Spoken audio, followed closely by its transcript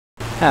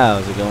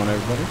How's it going,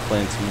 everybody?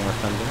 Playing some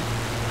WarThunder.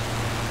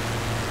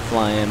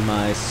 Flying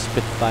my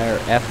SpitFire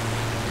F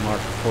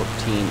Mark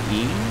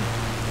 14E.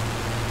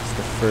 It's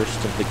the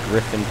first of the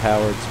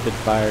Griffon-powered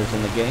Spitfires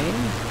in the game.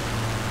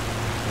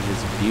 It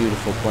is a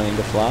beautiful plane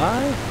to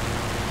fly.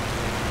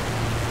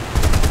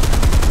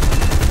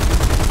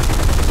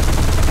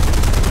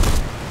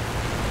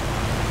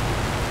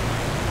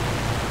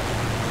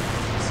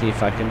 See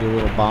if I can do a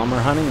little bomber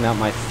hunting. Not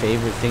my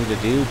favorite thing to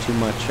do. Too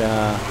much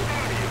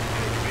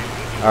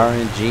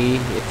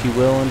RNG, if you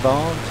will,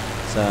 involved.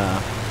 It's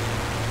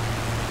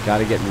got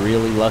to get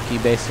really lucky,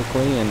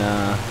 basically, and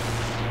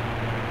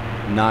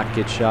not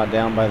get shot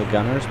down by the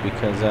gunners,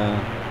 because the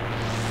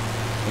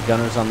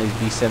gunners on these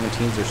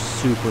B-17s are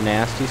super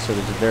nasty, so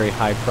there's a very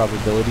high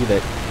probability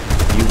that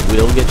you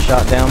will get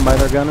shot down by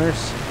their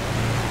gunners.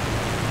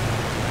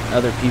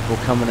 Other people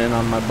coming in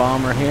on my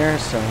bomber here,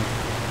 so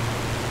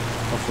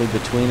hopefully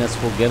between us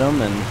we'll get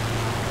them. And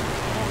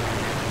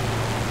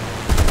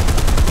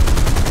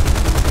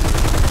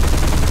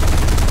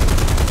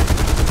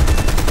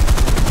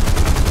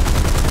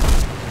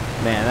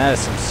man, that is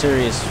some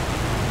serious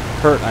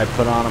hurt I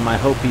put on him. I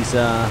hope he's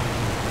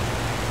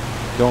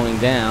going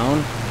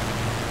down.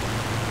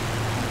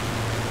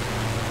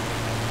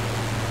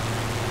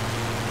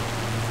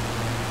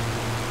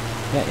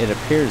 Yeah, it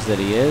appears that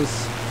he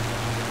is.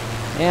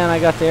 And I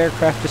got the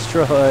aircraft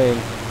destroyed.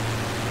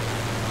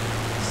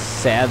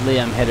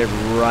 Sadly, I'm headed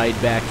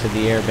right back to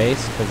the air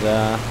base because,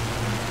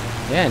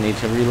 yeah, I need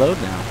to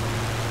reload now.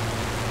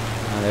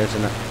 There's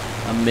a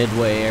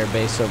midway air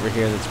base over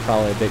here that's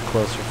probably a bit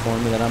closer for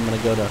me that I'm going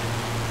to go to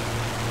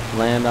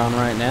land on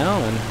right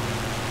now and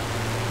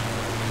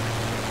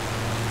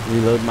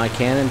reload my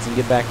cannons and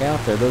get back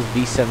out there. Those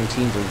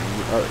B-17s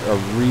are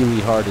really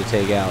hard to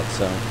take out,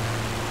 so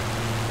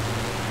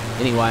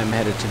anyway, I'm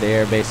headed to the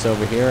air base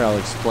over here. I'll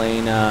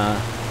explain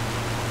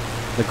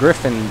the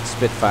Griffon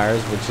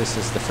Spitfires, which this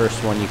is the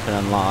first one you can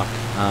unlock.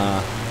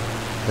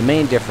 The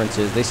main difference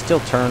is they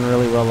still turn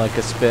really well like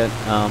a Spit.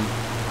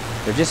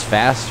 They're just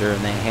faster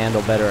and they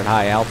handle better at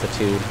high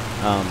altitude.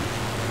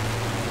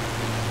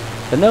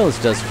 The nose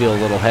does feel a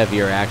little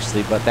heavier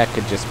actually, but that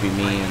could just be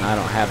me, and I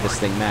don't have this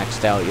thing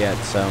maxed out yet,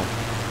 so.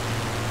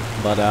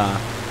 But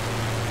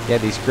yeah,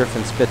 these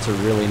Griffon Spits are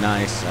really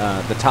nice.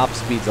 The top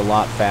speed's a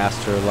lot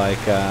faster.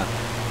 Like I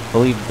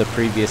believe the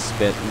previous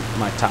Spit,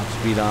 my top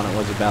speed on it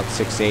was about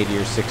 680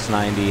 or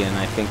 690, and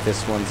I think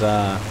this one's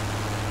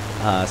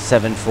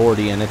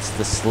 740, and it's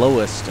the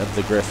slowest of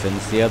the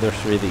Griffons. The other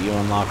three that you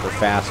unlock are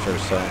faster,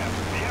 so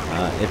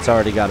it's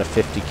already got a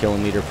 50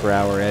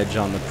 km/h edge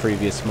on the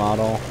previous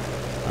model.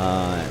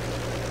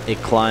 It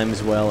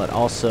climbs well. It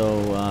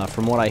also,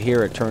 from what I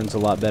hear, it turns a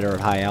lot better at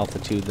high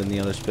altitude than the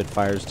other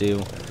Spitfires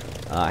do.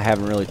 I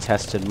haven't really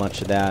tested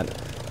much of that.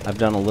 I've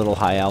done a little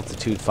high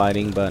altitude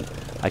fighting, but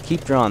I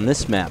keep drawing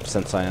this map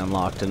since I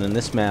unlocked it, and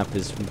this map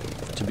is,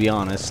 to be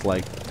honest,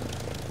 like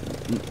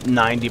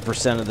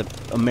 90% of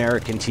the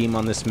American team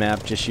on this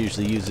map just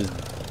usually uses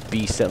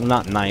B-7,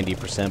 not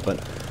 90%, but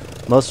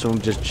most of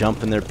them just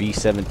jump in their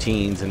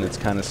B-17s, and it's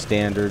kind of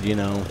standard, you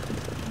know,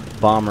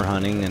 bomber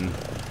hunting, and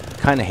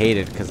kind of hate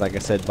it because, like I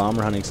said,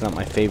 bomber hunting's not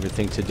my favorite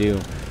thing to do.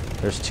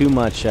 There's too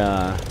much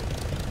of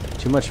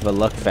a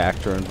luck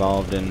factor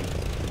involved, and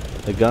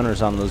the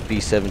gunners on those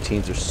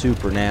B-17s are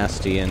super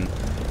nasty, and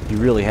you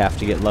really have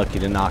to get lucky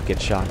to not get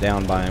shot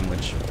down by them,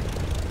 which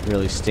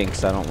really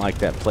stinks. I don't like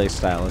that play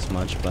style as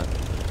much, but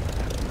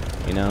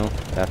you know,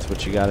 that's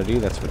what you gotta do.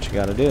 That's what you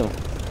gotta do.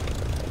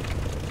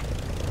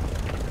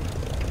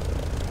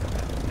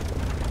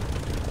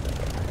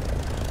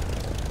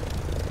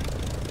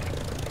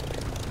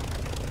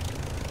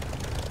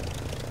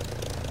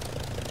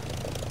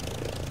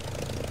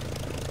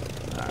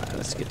 Alright,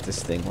 let's get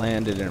this thing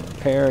landed and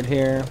repaired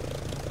here.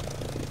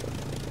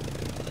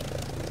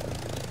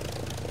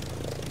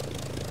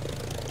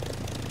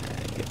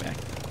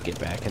 Get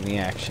back in the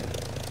action.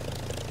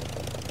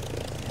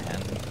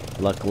 And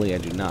luckily I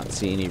do not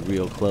see any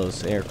real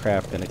close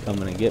aircraft gonna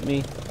come in and get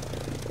me.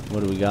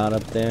 What do we got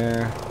up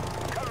there?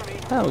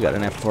 Oh, we got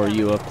an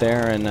F4U up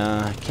there, and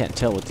I can't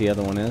tell what the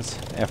other one is.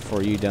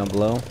 F4U down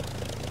below.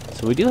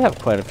 So we do have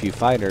quite a few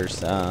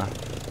fighters.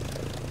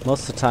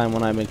 Most of the time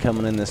when I've been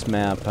coming in this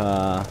map,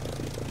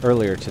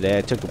 earlier today,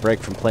 I took a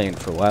break from playing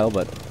for a while,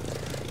 but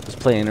I was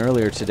playing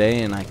earlier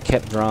today and I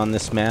kept drawing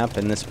this map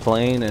and this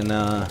plane, and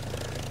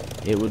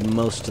it would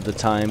most of the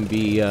time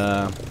be,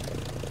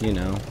 you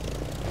know,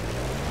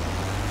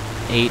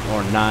 8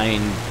 or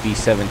 9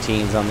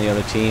 B-17s on the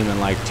other team and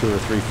like 2 or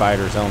 3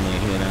 fighters only,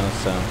 you know,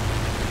 so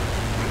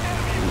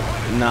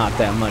not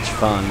that much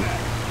fun.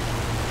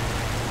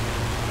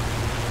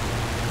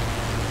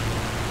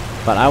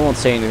 But I won't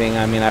say anything.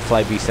 I mean, I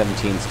fly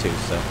B-17s too,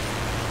 so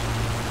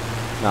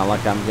not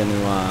like I'm going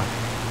to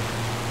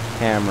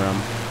hammer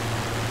them.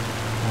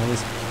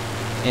 This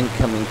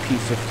incoming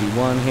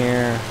P-51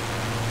 here.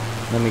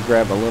 Let me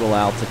grab a little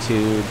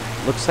altitude.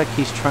 Looks like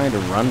he's trying to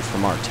run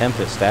from our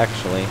Tempest,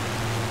 actually.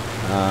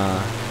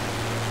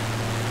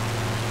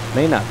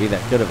 May not be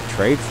that good of a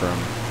trade for him.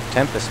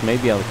 Tempest may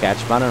be able to catch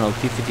him. I don't know.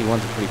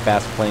 P-51's a pretty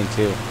fast plane,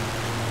 too.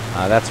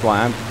 That's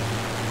why I'm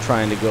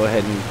trying to go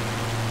ahead and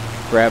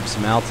grab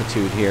some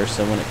altitude here,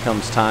 so when it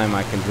comes time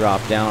I can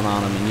drop down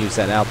on him and use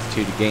that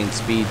altitude to gain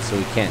speed so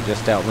he can't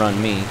just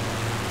outrun me.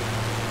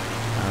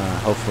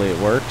 Hopefully it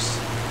works.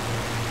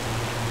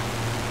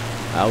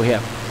 We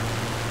have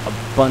a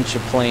bunch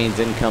of planes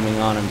incoming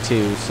on him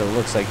too, so it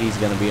looks like he's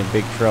going to be in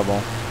big trouble.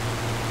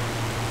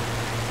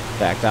 In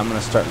fact, I'm going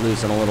to start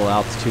losing a little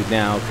altitude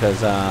now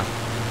because I'd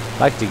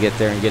like to get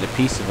there and get a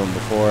piece of him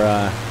before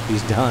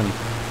he's done.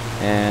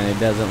 And it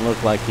doesn't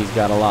look like he's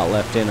got a lot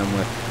left in him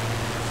with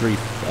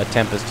a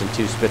Tempest and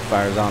 2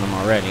 Spitfires on him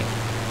already.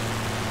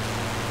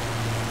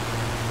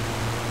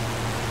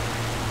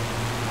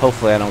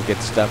 Hopefully I don't get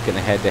stuck in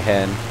a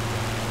head-to-head. I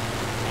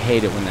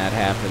hate it when that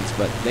happens,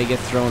 but they get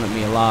thrown at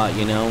me a lot,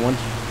 you know.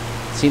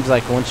 Seems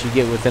like once you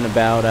get within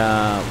about,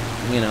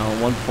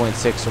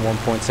 1.6 or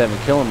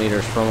 1.7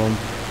 kilometers from them,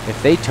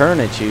 if they turn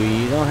at you,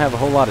 you don't have a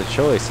whole lot of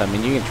choice. I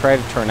mean, you can try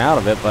to turn out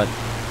of it, but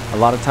a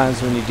lot of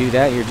times when you do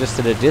that, you're just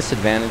at a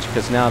disadvantage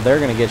because now they're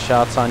going to get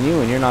shots on you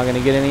and you're not going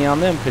to get any on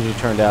them because you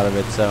turned out of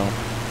it. So,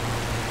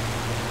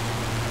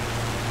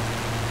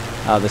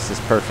 oh, this is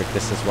perfect.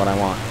 This is what I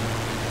want.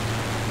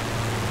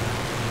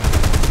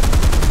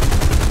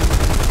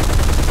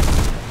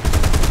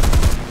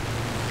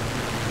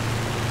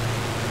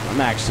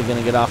 I'm actually going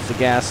to get off the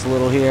gas a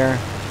little here,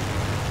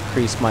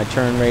 increase my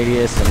turn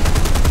radius, and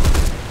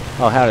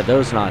oh, how did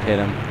those not hit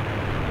him?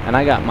 And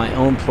I got my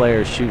own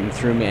players shooting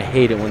through me. I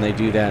hate it when they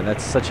do that.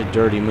 That's such a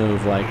dirty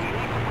move. Like,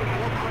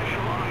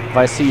 if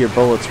I see your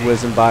bullets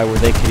whizzing by where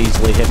they could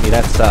easily hit me,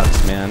 that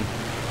sucks, man.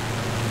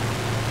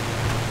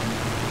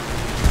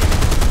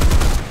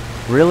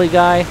 Really,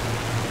 guy?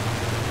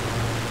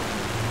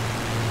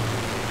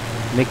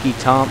 Nucky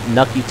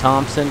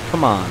Thompson?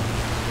 Come on.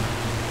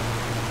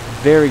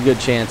 Very good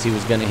chance he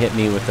was going to hit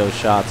me with those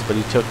shots, but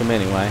he took them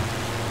anyway.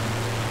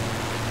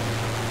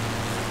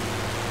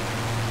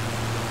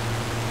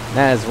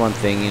 That is one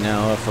thing, you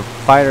know, if a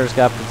fighter's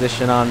got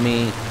position on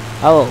me,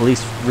 I'll at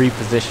least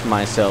reposition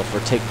myself or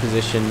take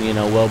position, you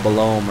know, well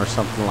below him or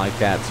something like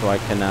that so I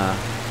can,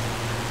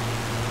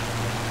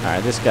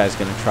 Alright, this guy's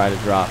going to try to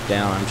drop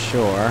down, I'm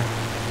sure.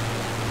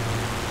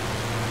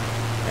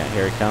 Yeah,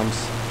 here he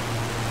comes.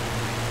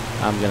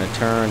 I'm going to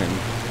turn and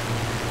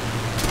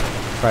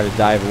try to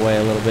dive away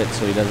a little bit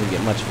so he doesn't get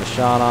much of a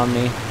shot on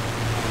me.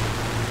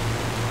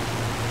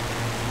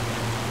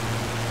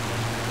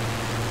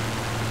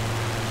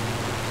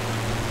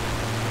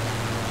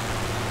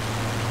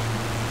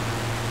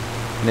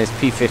 And his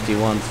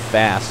P-51's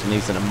fast, and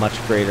he's in a much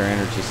greater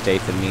energy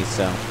state than me,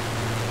 so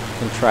I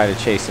can try to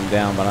chase him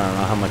down, but I don't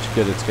know how much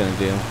good it's going to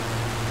do.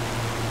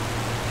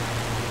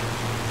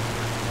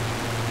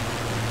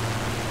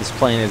 This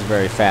plane is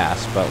very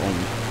fast, but when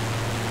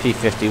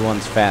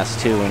P-51's fast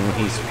too, and when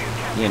he's,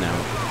 you know,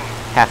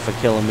 half a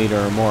kilometer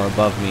or more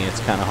above me,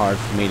 it's kind of hard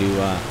for me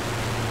to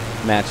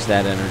match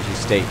that energy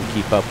state and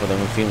keep up with him.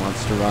 If he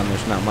wants to run,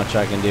 there's not much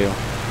I can do.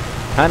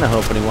 Kind of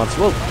hoping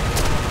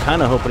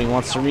he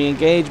wants to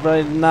re-engage, but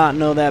I did not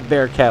know that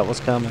Bearcat was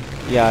coming.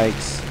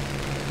 Yikes.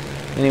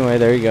 Anyway,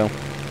 there you go.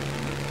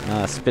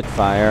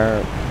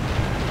 Spitfire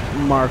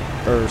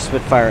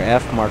Spitfire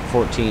F Mark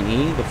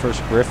 14E, the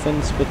first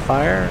Griffon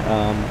Spitfire.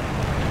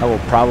 I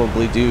will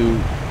probably do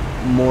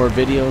more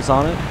videos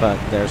on it, but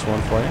there's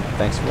one for you.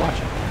 Thanks for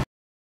watching.